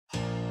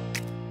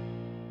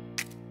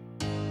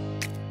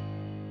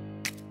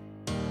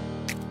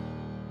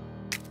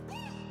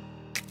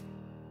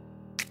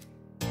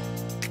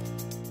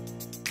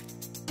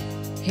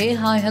Hey,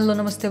 hi, hello,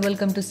 namaste,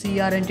 welcome to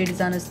CRNT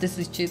Designers. This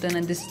is Chetan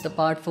and this is the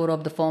part 4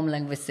 of the form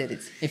language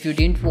series. If you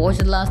didn't watch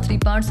the last 3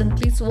 parts, then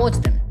please watch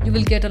them. You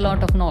will get a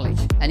lot of knowledge.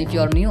 And if you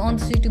are new on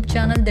this YouTube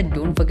channel, then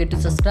don't forget to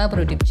subscribe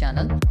our YouTube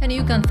channel and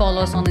you can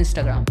follow us on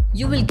Instagram.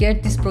 You will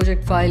get this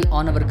project file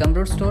on our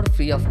Gumroad store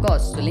free of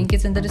cost. The link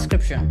is in the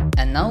description.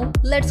 And now,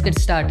 let's get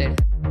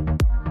started.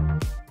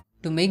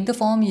 To make the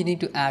form, you need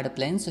to add a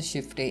plane. So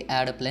Shift A,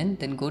 add a plane,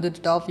 then go to the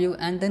top view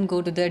and then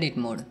go to the edit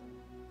mode.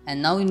 And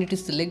now you need to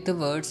select the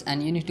words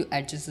and you need to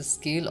adjust the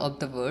scale of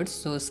the words,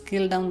 so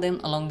scale down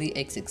them along the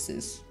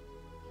x-axis.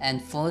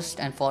 And first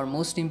and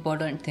foremost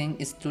important thing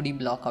is 2D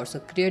blockout, so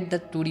create the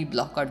 2D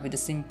blockout with the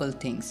simple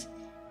things.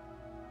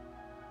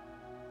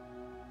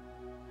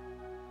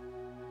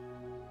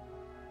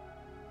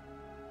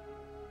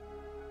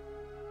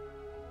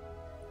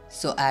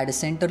 So add a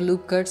center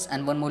loop cuts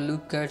and one more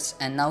loop cuts,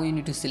 and now you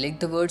need to select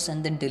the words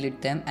and then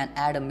delete them and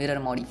add a mirror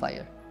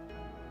modifier.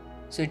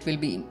 So it will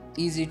be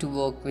easy to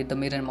work with the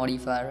mirror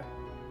modifier.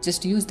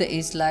 Just use the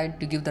edge slide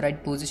to give the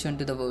right position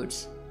to the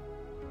words.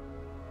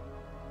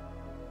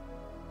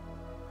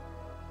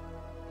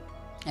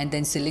 And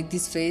then select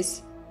this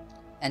face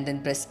and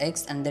then press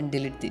X and then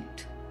delete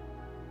it.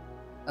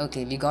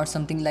 Okay, we got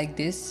something like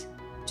this.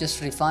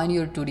 Just refine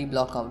your 2D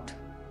blockout.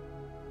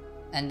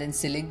 And then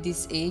select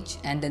this edge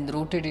and then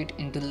rotate it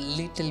into a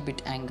little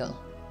bit angle.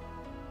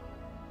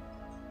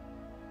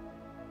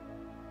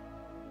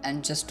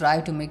 And just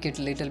try to make it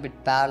a little bit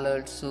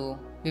parallel so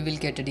we will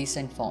get a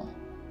decent form.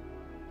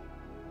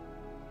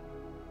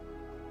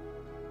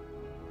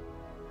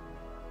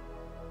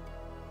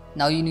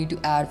 Now you need to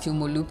add few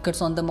more loop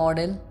cuts on the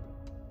model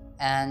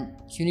and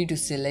you need to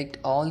select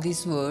all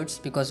these words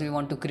because we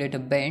want to create a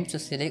bend. So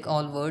select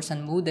all words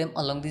and move them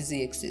along the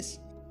z-axis.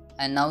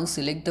 And now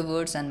select the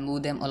words and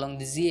move them along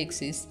the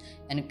z-axis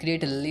and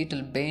create a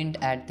little bend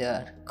at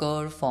their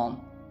curve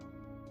form.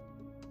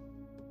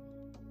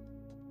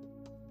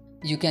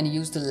 You can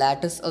use the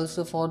lattice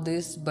also for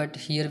this, but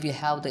here we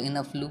have the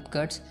enough loop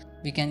cuts.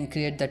 We can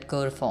create that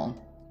curve form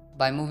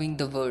by moving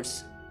the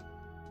words.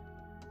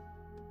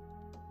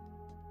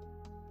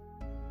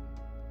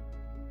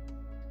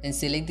 Then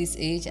select this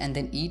edge and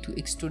then E to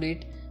extrude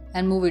it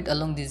and move it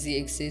along the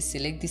z-axis.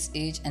 Select this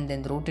edge and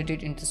then rotate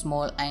it into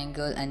small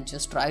angle and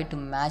just try to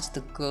match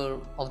the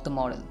curve of the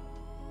model.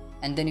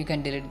 And then you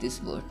can delete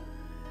this word.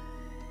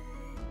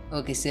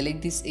 Okay,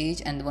 select this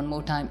edge and one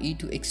more time E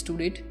to extrude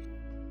it.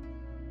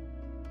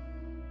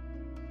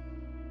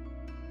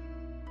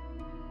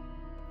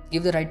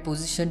 Give the right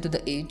position to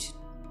the edge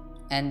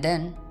and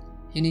then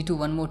you need to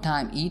one more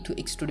time E to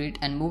extrude it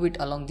and move it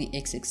along the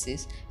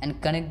x-axis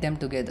and connect them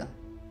together.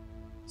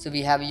 So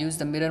we have used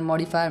the mirror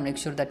modifier. Make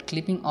sure that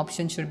clipping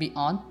option should be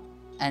on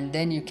and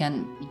then you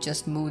can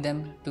just move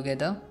them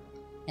together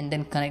and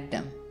then connect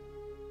them.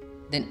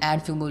 Then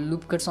add few more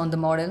loop cuts on the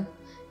model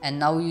and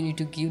now you need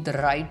to give the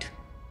right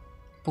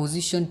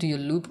position to your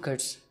loop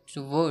cuts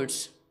to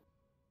words.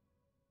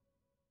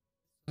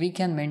 We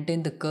can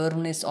maintain the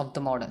curveness of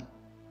the model.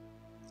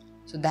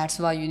 So that's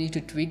why you need to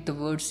tweak the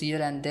words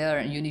here and there,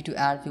 and you need to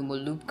add few more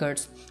loop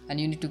cuts and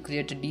you need to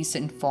create a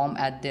decent form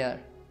at there.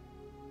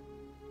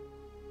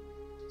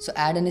 So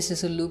add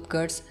unnecessary loop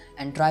cuts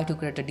and try to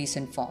create a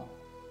decent form.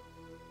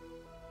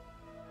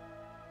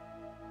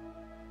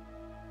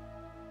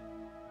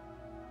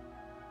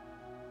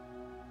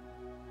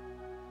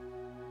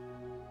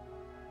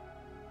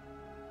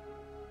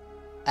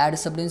 Add a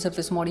subdivision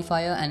surface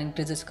modifier and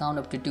increase its count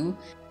up to 2.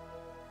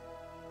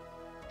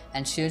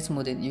 And shade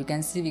smooth it. You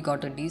can see we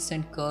got a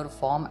decent curve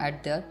form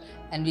at there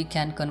and we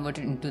can convert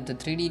it into the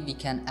 3D. We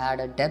can add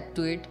a depth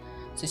to it.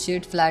 So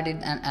shade flat it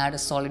and add a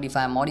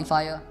solidify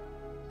modifier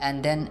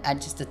and then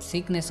adjust the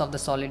thickness of the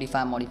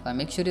solidify modifier.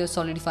 Make sure your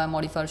solidify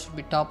modifier should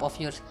be top of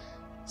your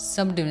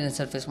subdivision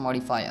surface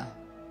modifier.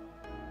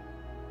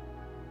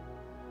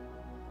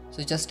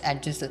 So just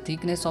adjust the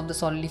thickness of the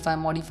solidify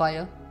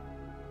modifier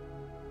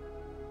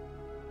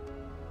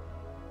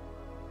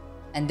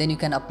and then you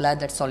can apply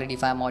that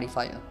solidify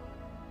modifier.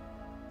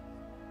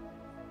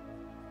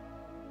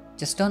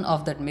 Just turn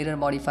off that mirror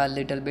modifier a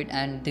little bit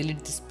and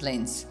delete these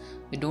planes.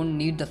 We don't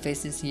need the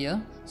faces here.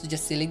 So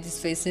just select these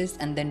faces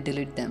and then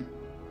delete them.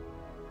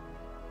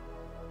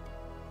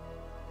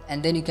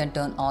 And then you can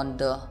turn on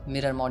the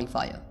mirror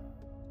modifier.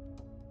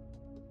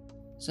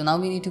 So now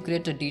we need to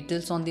create the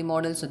details on the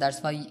model. So that's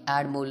why we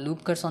add more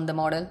loop cuts on the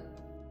model.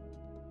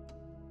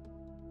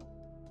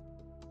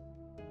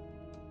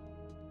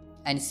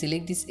 And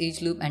select this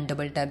edge loop and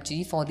double tap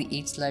G for the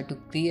edge slide to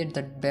create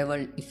that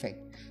bevel effect.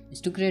 Is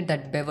to create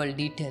that bevel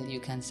detail, you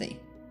can say.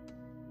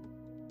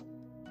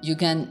 You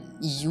can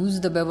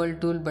use the bevel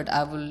tool, but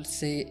I will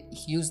say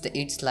use the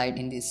edge slide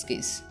in this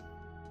case.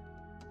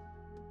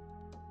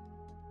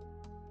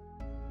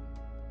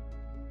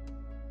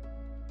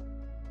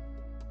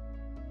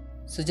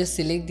 So just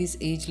select these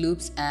edge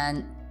loops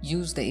and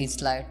use the edge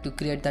slide to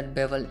create that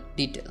bevel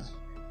detail.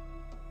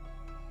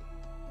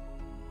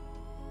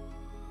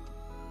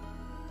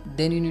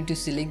 Then you need to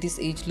select this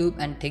edge loop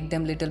and take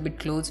them little bit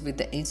close with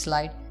the edge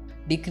slide.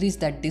 Decrease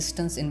that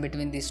distance in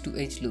between these two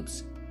edge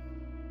loops.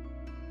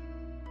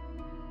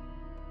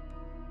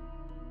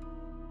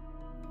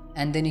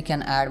 and then you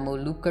can add more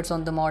loop cuts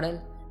on the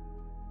model.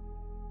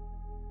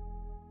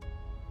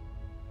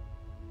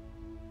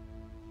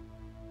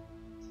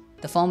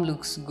 The form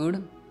looks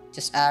good.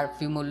 Just add a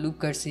few more loop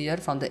cuts here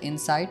from the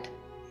inside,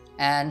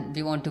 and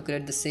we want to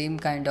create the same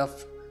kind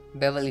of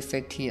bevel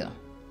effect here.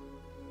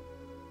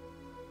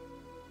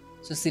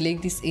 So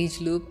select this edge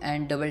loop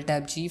and double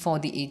tap G for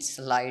the edge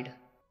slide.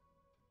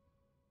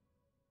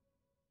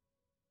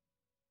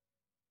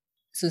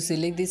 So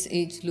select this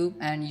edge loop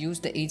and use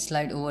the edge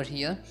slide over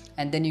here,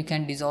 and then you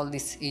can dissolve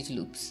these edge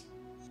loops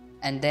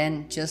and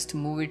then just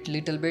move it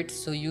little bit.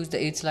 So use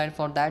the edge slide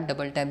for that,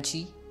 double tap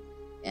G,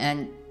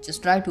 and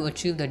just try to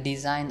achieve the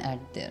design at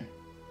there.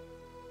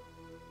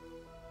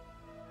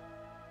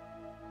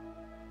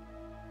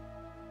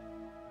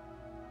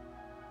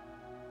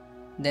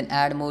 Then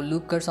add more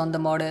loop cuts on the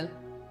model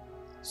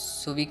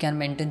so we can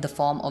maintain the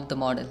form of the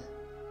model.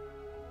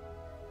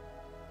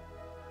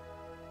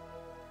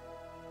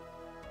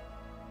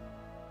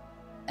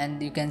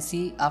 And you can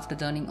see after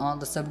turning on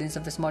the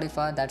subdivision surface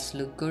modifier, that's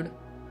look good.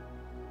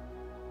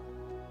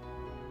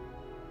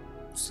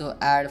 So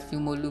add a few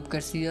more loop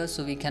cuts here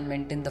so we can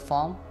maintain the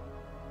form.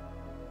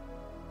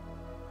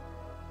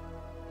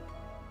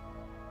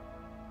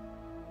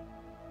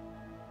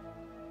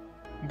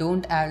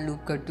 Don't add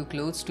loop cut too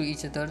close to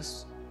each other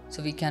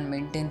so we can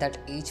maintain that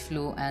edge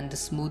flow and the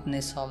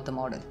smoothness of the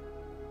model.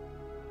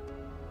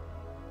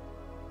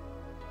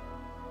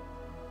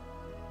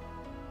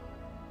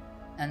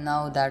 And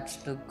now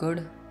that's look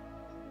good.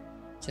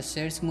 Just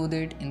shade smooth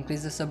it,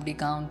 increase the subd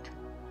count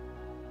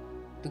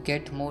to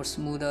get more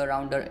smoother,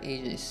 rounder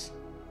edges.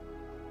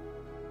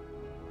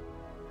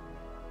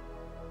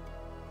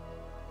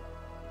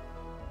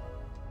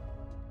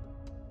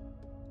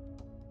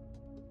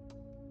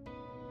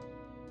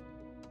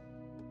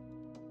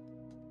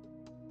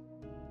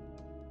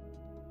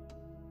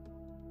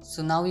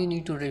 So now you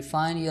need to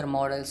refine your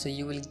model so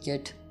you will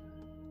get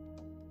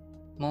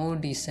more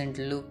decent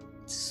look,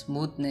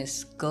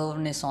 smoothness,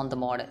 curveness on the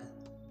model.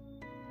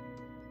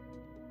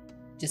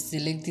 Just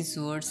select these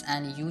words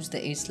and use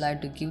the edge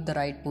slide to give the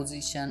right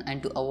position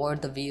and to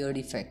avoid the weird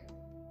effect.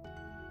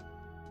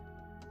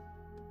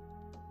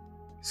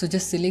 So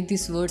just select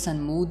these words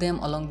and move them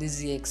along the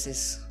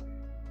z-axis.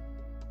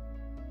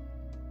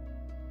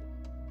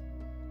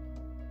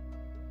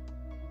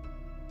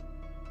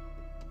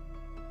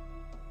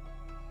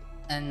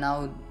 And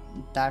now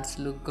that's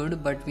look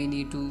good, but we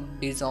need to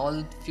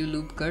dissolve few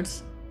loop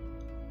cuts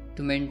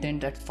to maintain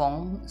that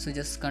form. So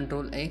just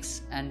Ctrl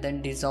X and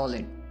then dissolve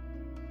it.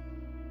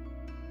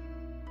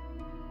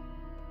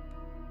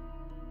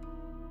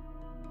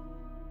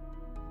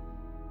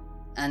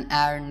 And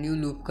add new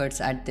loop cuts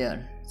at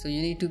there. So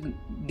you need to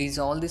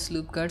dissolve these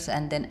loop cuts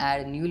and then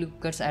add new loop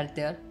cuts at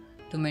there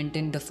to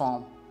maintain the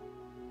form.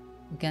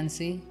 You can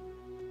see.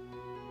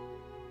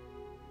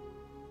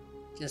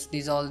 Just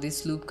dissolve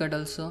this loop cut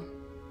also.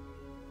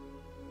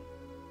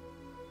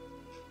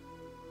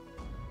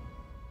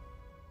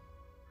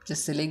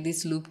 Just select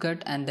this loop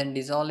cut and then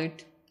dissolve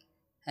it,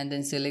 and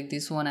then select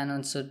this one and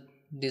also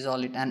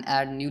dissolve it and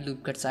add new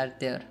loop cuts at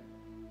there.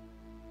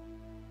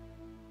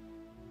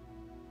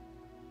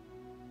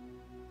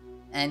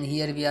 And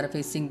here we are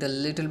facing the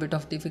little bit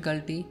of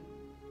difficulty.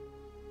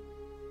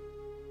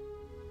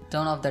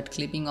 Turn off that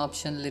clipping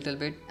option little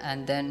bit,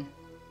 and then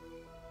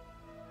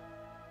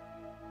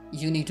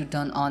you need to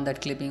turn on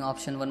that clipping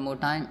option one more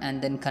time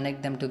and then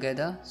connect them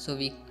together so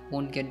we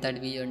won't get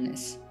that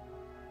weirdness.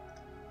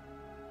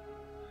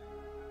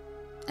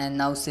 And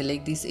now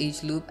select this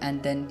edge loop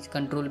and then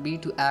Ctrl B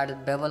to add a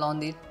bevel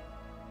on it,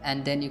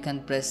 and then you can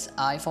press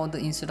I for the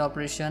insert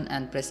operation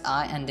and press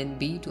I and then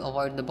B to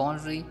avoid the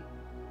boundary,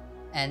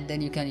 and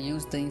then you can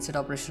use the insert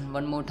operation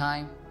one more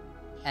time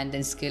and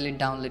then scale it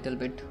down a little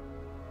bit.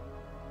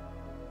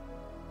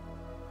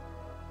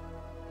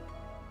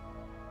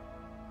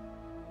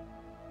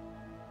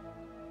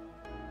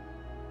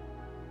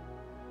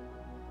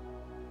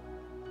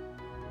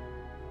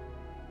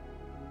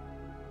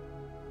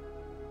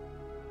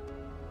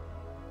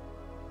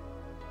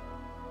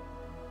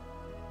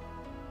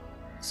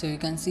 So you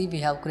can see we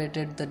have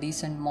created the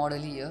decent model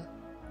here,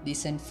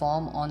 decent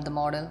form on the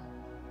model,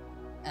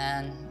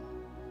 and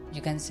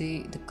you can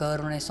see the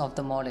curveness of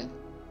the model.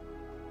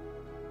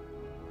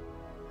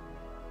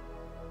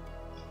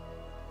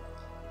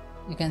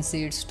 You can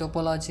see its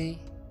topology,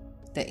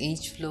 the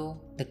edge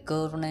flow, the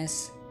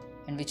curveness,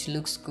 and which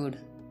looks good.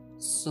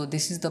 So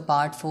this is the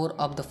part 4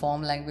 of the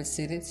form language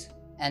series,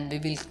 and we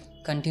will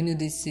continue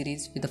this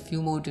series with a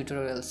few more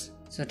tutorials.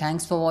 So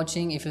thanks for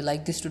watching. If you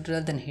like this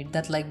tutorial, then hit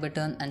that like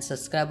button and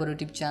subscribe our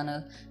YouTube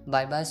channel.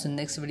 Bye bye. So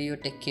next video,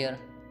 take care.